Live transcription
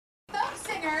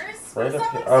Right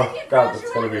up here. Oh, God,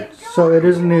 that's going to be... So it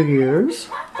is New Year's.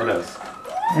 It is.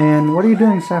 And what are you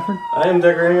doing, Stafford? I am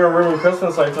decorating our room with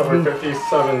Christmas lights over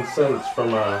 57 cents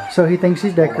from So he thinks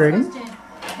he's decorating. Is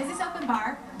this open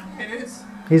bar? It is.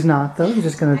 He's not, though. He's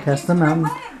just going to test them out and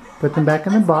put them back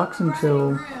in the box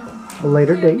until a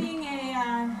later date.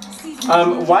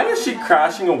 Why is she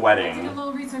crashing a wedding?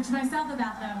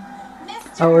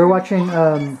 Oh, we're watching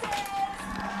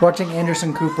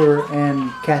Anderson Cooper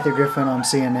and Kathy Griffin on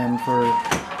CNN for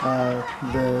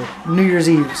the New Year's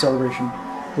Eve celebration.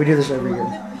 We do this every year.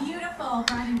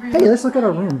 Hey, let's look at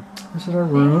our room. This is our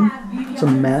room. It's a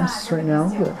mess right now.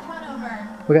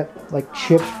 We got like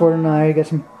chips for tonight. Got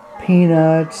some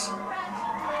peanuts.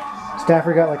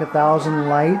 Stafford got like 1,000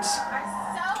 lights.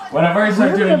 Whenever I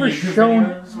start doing YouTube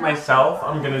videos myself,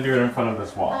 I'm going to do it in front of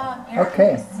this wall.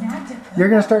 Okay. You're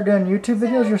going to start doing YouTube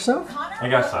videos yourself? I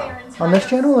guess so. On this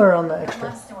channel or on the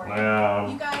extra?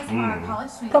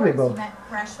 Probably both.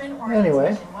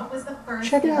 Anyway,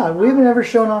 check it out. We haven't ever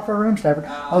shown off our room, Stafford.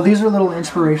 Oh, these are little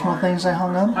inspirational things I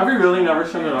hung up. Have we really never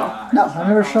shown it off? No, I've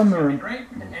never shown the room.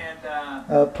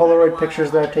 Polaroid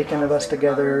pictures that I've taken of us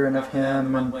together and of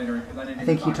him, and I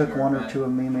think he took one or two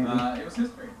of me, maybe.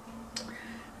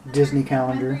 Disney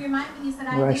calendar,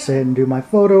 where I sit and do my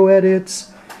photo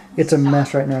edits. It's a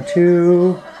mess right now,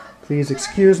 too. Please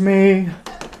excuse me.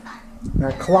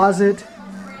 Our closet.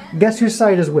 Guess whose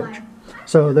side is which?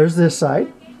 So there's this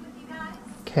side.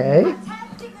 Okay.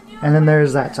 And then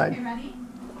there's that side.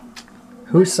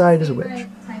 Whose side is which?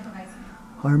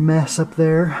 Our mess up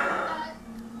there.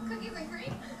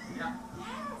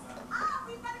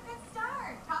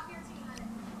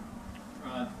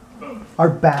 Our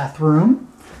bathroom.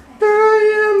 There I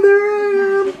am.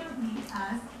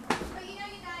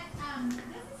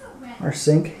 Our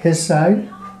sink, his side,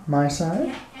 my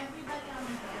side.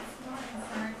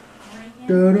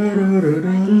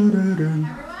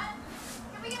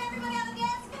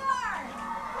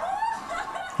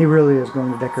 He really is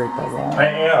going to decorate that wall. I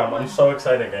am. I'm so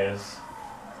excited, guys.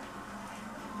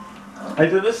 I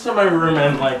did this to my room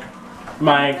in like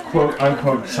my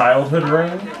quote-unquote childhood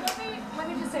room.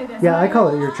 Yeah, I call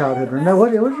it your childhood room. No,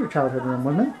 what was your childhood room,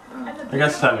 wasn't it? I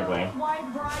guess technically.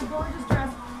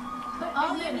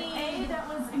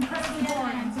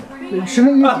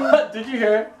 Shouldn't you? Did you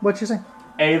hear it? What'd you say?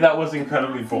 A, that was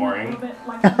incredibly boring.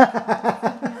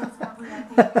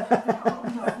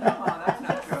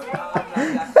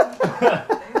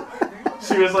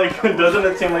 She was like, doesn't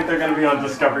it seem like they're going to be on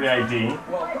Discovery ID?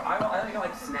 Well, I think I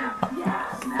like Snap.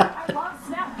 Yeah, Snap. I love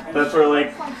Snap. That's where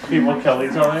like people kill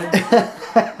each other.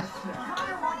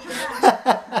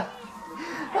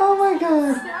 Oh my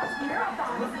god.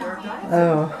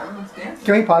 Oh.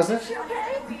 Can we pause this?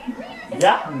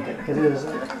 Yeah. It is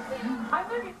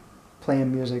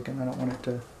playing music and I don't want it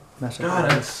to mess up.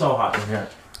 God, it's so hot in here.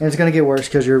 And it's going to get worse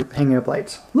because you're hanging up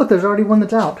lights. Look, there's already one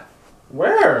that's out.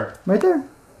 Where? Right there.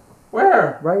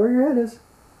 Where? Right where your head is.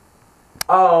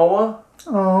 Oh.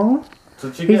 Oh.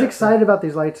 He's excited about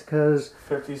these lights because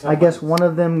I guess one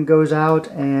of them goes out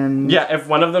and... Yeah, if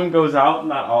one of them goes out,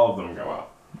 not all of them go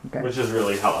out. Okay. Which is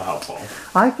really hella helpful.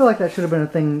 I feel like that should have been a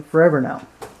thing forever now.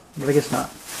 But I guess not.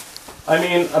 I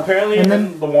mean, apparently in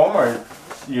the Walmart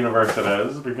universe it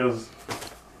is, because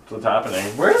that's what's happening.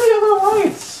 Where are the other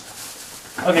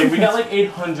lights? Okay, we got like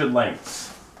 800 lights.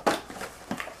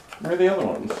 Where are the other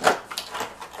ones?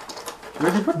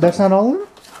 Where'd you put them? That's not all of them?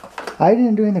 I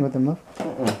didn't do anything with them, love.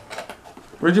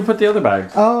 Where'd you put the other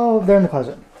bags? Oh, they're in the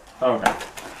closet. Oh, okay.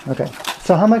 Okay.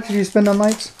 So how much did you spend on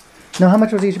lights? No, how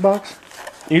much was each box?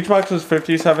 Each box was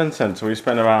 57 cents, so we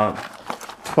spent about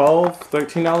 $12,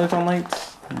 $13 on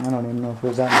lights. I don't even know if it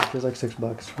was that much. It was like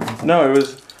 $6. No, it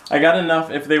was... I got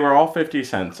enough... If they were all 50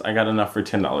 cents, I got enough for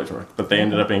 $10 worth. But they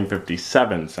ended up being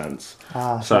 57 cents.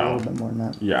 Ah, so a little bit more than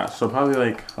that. Yeah, so probably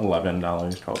like $11,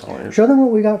 $12. Show them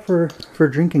what we got for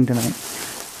drinking tonight.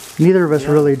 Neither of us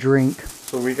really drink.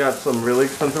 So we got some really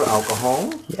expensive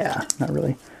alcohol. Yeah, not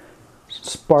really.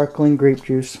 Sparkling grape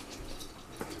juice.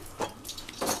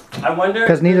 I wonder...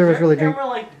 Because neither of us really drink. Does your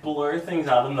camera like blur things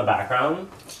out in the background?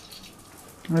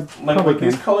 Like, would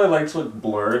these color lights look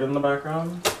blurred in the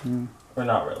background? Or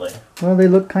not really? Well, they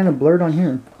look kind of blurred on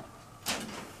here.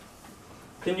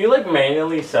 Can you like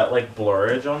manually set like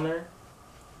blurrage on there?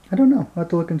 I don't know. I'll have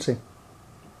to look and see.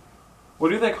 What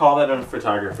do they call that in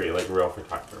photography? Like real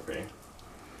photography?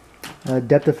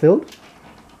 Depth of field?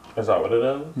 Is that what it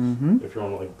is? Mm-hmm. If you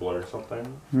want to like blur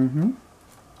something? Mm-hmm.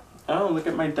 Oh, look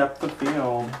at my depth of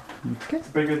field. Okay. It's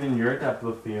bigger than your depth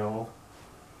of field.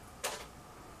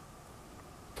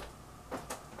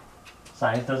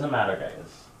 Science doesn't matter,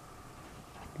 guys.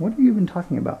 What are you even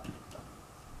talking about?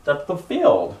 Depth of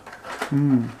field.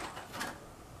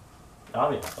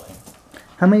 Obviously.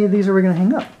 How many of these are we going to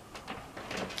hang up?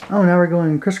 Oh, now we're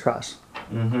going crisscross.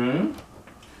 Mm-hmm.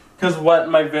 Because what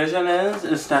my vision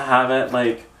is to have it,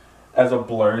 like, as a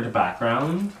blurred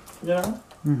background, you know?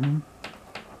 Mm-hmm.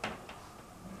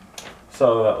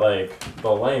 So that, like,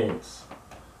 the lights,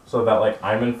 so that, like,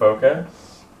 I'm in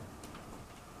focus,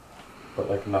 but,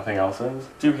 like, nothing else is.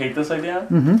 Do you hate this idea?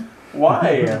 Mm-hmm.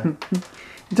 Why?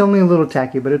 It's only a little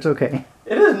tacky, but it's okay.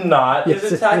 It is not. Yes,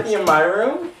 Is it tacky in my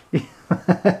room?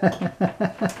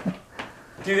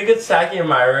 Do you think it's tacky in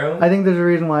my room? I think there's a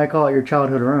reason why I call it your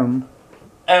childhood room.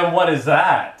 And what is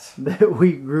that? That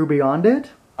we grew beyond it?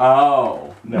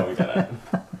 Oh, no, we didn't.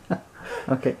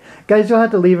 Okay. Guys, you'll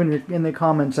have to leave in the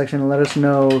comment section and let us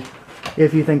know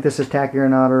if you think this is tacky or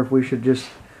not, or if we should just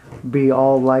be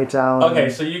all lights out. Okay,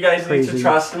 so you guys crazy. need to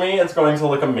trust me. It's going to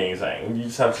look amazing. You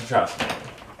just have to trust me.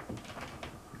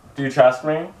 Do you trust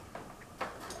me?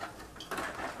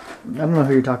 I don't know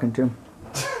who you're talking to.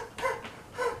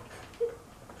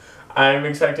 I'm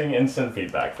expecting instant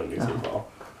feedback from these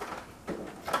people.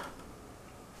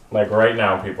 Like right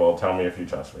now, people, tell me if you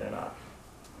trust me or not.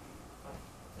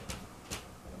 Do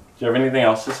you have anything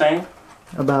else to say?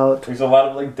 About... There's a lot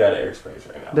of like dead airspace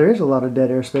right now. There is a lot of dead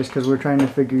airspace because we're trying to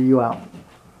figure you out.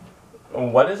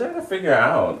 What is there to figure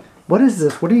out? What is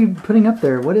this? What are you putting up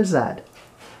there? What is that?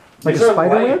 Like These a are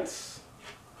spider web? lights.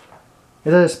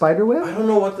 Is that a spider I web? don't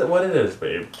know what it is,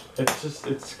 babe.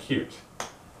 It's cute.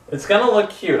 It's gonna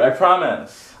look cute, I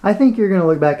promise. I think you're going to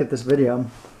look back at this video.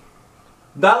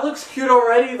 That looks cute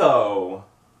already, though.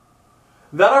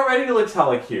 That already looks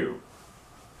hella cute.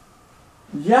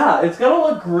 Yeah, it's gonna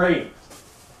look great.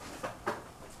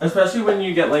 Especially when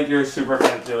you get, like, your super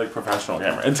fancy, like, professional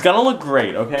camera. It's gonna look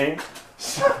great, okay?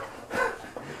 Stop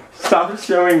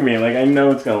showing me. Like, I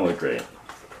know it's gonna look great.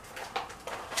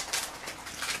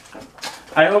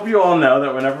 I hope you all know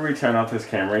that whenever we turn off this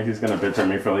camera, he's gonna bitch at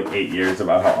me for, like, 8 years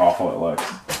about how awful it looks.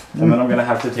 And then I'm gonna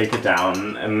have to take it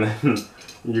down, and then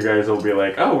you guys will be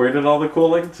like, oh, where did all the cool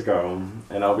lights go?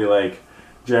 And I'll be like,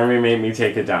 Jeremy made me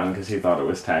take it down because he thought it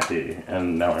was tacky,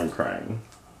 and now I'm crying.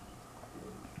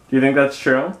 Do you think that's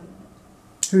true?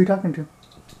 Who are you talking to?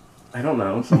 I don't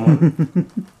know,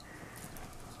 someone.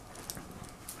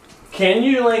 Can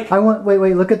you, like...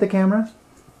 Wait, look at the camera.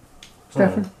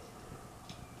 Stafford.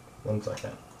 1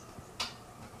 second.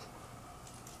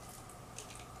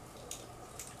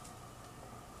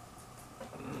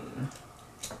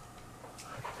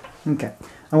 Okay.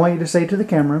 I want you to say to the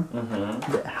camera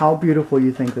how beautiful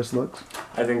you think this looks.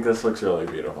 I think this looks really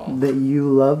beautiful. That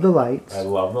you love the lights. I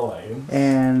love the lights.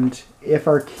 And if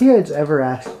our kids ever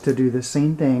ask to do the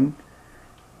same thing,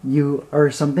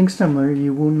 or something similar,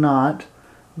 you will not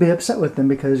be upset with them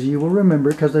because you will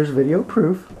remember, because there's video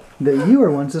proof, that you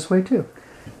were once this way too.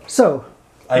 So,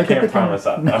 I can't promise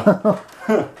that,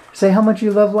 no. Say how much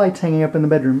you love lights hanging up in the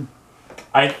bedroom.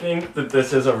 I think that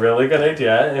this is a really good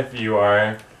idea if you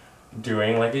are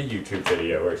doing like a YouTube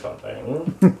video or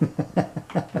something.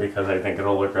 Because I think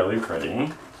it'll look really pretty.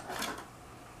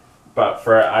 But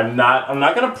I'm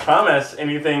not gonna promise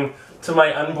anything to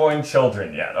my unborn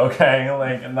children yet, okay?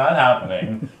 Like, not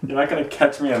happening. You're not gonna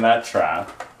catch me in that trap.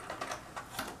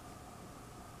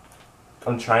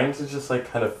 I'm trying to just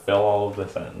like kind of fill all of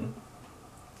this in.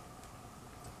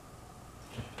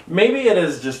 Maybe it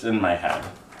is just in my head.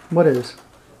 What is?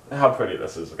 How pretty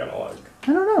this is gonna look.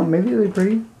 I don't know. Maybe it'll be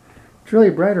pretty. It's really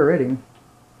bright already.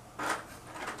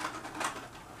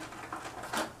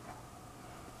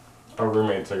 Our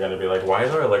roommates are gonna be like, why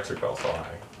is our electric bill so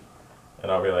high?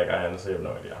 And I'll be like, I honestly have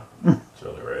no idea. It's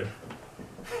really weird.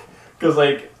 Because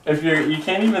like, if you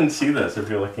can't even see this if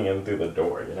you're looking in through the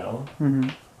door, you know? Mm-hmm.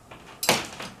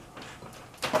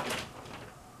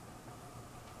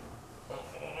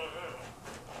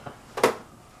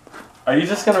 Are you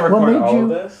just gonna record all of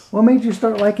this? What made you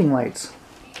start liking lights?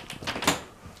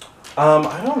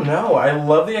 I don't know. I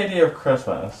love the idea of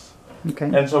Christmas. Okay.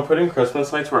 And so putting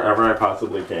Christmas lights wherever I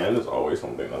possibly can is always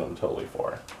something that I'm totally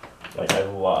for. Like, I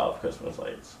love Christmas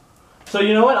lights. So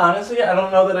you know what, honestly, I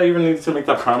don't know that I even need to make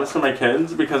that promise to my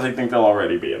kids because I think they'll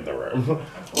already be in the room.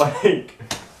 Like,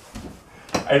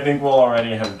 I think we'll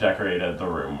already have decorated the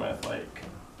room with, like,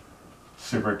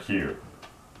 super cute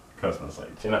Christmas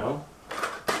lights, you know?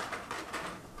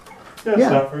 Yes, Yeah.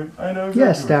 Stafford. I know exactly.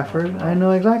 Yes, Stafford. I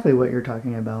know exactly what you're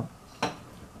talking about.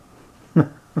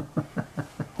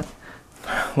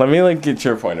 Let me like get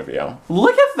your point of view.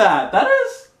 Look at that. That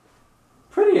is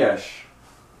pretty-ish.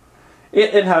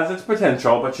 It has its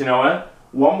potential, but you know what?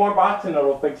 One more box and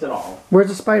it'll fix it all. Where's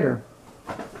the spider?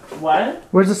 What?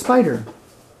 Where's the spider?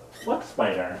 What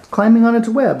spider? Climbing on its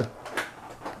web.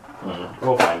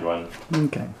 We'll find one.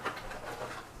 Okay.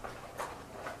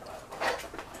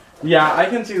 Yeah, I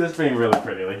can see this being really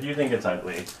pretty. Like, you think it's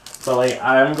ugly. So, like,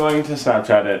 I'm going to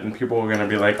Snapchat it, and people are going to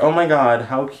be like, oh my god,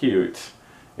 how cute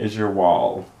is your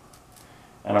wall?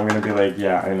 And I'm going to be like,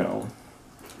 yeah, I know.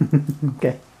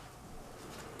 Okay.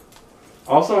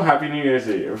 Also, Happy New Year's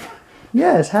Eve.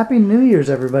 Yes, Happy New Year's,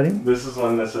 everybody. This is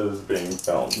when this is being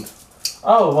filmed.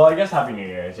 Oh, well, I guess Happy New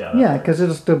Year's, yeah. Yeah, because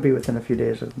it'll still be within a few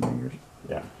days of New Year's.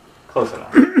 Yeah, close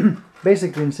enough.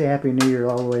 Basically, you can say Happy New Year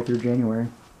all the way through January.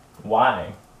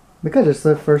 Why? Because it's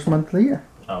the first month of the year.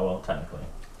 Oh, well, technically.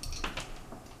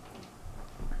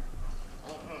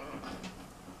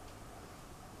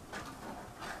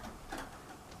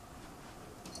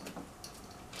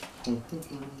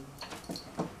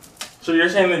 So you're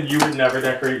saying that you would never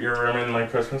decorate your room in, like,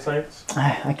 Christmas lights?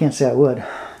 I can't say I would.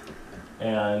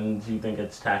 And you think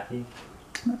it's tacky?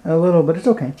 A little, but it's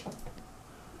okay.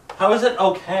 How is it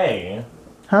okay?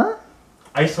 Huh?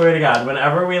 I swear to God,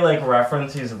 whenever we, like,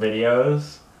 reference these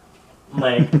videos,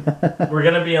 like, we're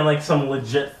gonna be in, like, some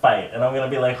legit fight. And I'm gonna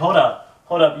be like, hold up,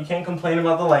 you can't complain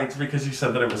about the lights because you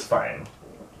said that it was fine.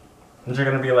 And you're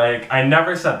gonna be like, I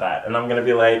never said that. And I'm gonna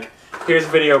be like, here's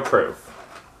video proof.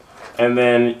 And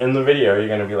then in the video, you're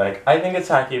gonna be like, I think it's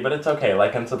tacky, but it's okay,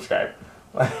 like and subscribe.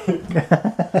 That's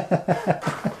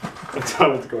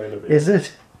how it's going to be. Is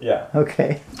it? Yeah.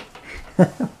 Okay.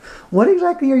 What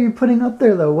exactly are you putting up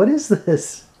there, though? What is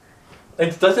this?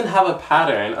 It doesn't have a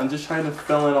pattern. I'm just trying to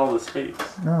fill in all the space.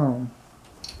 No.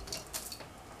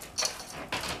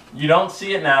 You don't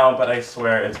see it now, but I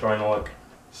swear it's going to look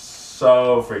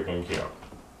so freaking cute.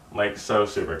 Like, so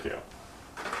super cute.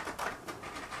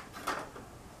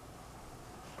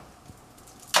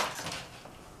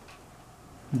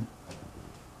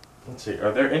 Let's see.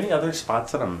 Are there any other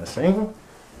spots that I'm missing?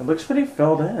 It looks pretty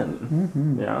filled in.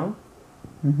 Mm-hmm. Yeah?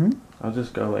 Mm-hmm. I'll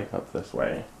just go, like, up this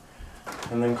way.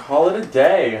 And then call it a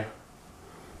day.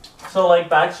 So, like,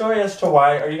 backstory as to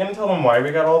why... Are you going to tell them why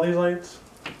we got all these lights?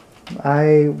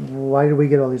 Why did we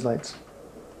get all these lights?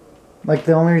 Like,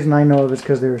 the only reason I know of is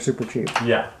because they were super cheap.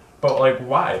 Yeah. But, like,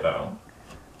 why, though?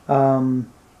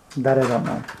 That I don't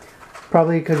know.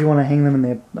 Probably because you want to hang them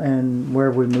in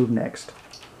wherever we move next.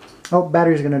 Oh,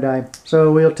 battery's gonna die.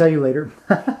 So we'll tell you later.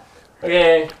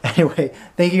 Okay. Anyway,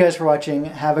 thank you guys for watching.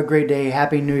 Have a great day.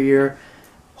 Happy New Year.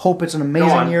 Hope it's an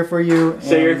amazing year for you.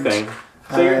 Say your thing.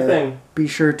 Say your thing. Be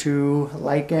sure to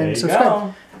like and There you subscribe.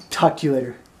 go. Talk to you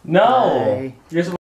later. No. Bye. You're supposed